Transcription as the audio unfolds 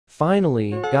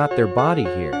finally got their body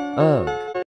here. Ugh.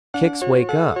 Kicks,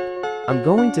 wake up. I'm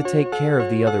going to take care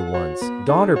of the other ones.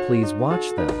 Daughter, please watch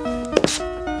them.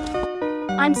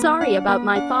 I'm sorry about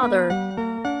my father.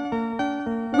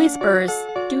 Whispers,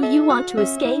 do you want to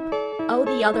escape? Oh,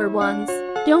 the other ones.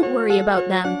 Don't worry about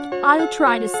them. I'll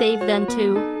try to save them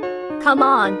too. Come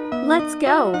on, let's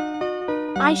go.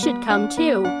 I should come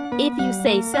too, if you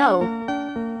say so.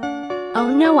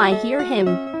 Oh no, I hear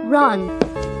him. Run.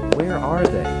 Where are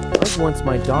they? Once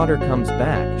my daughter comes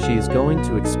back, she is going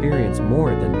to experience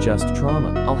more than just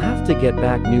trauma. I'll have to get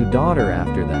back new daughter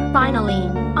after that. Finally,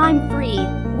 I'm free.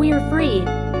 We're free.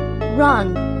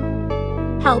 Run.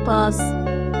 Help us.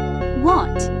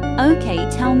 What? Okay,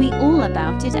 tell me all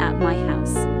about it at my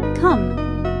house. Come.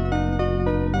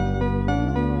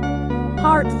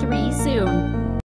 Part 3 soon.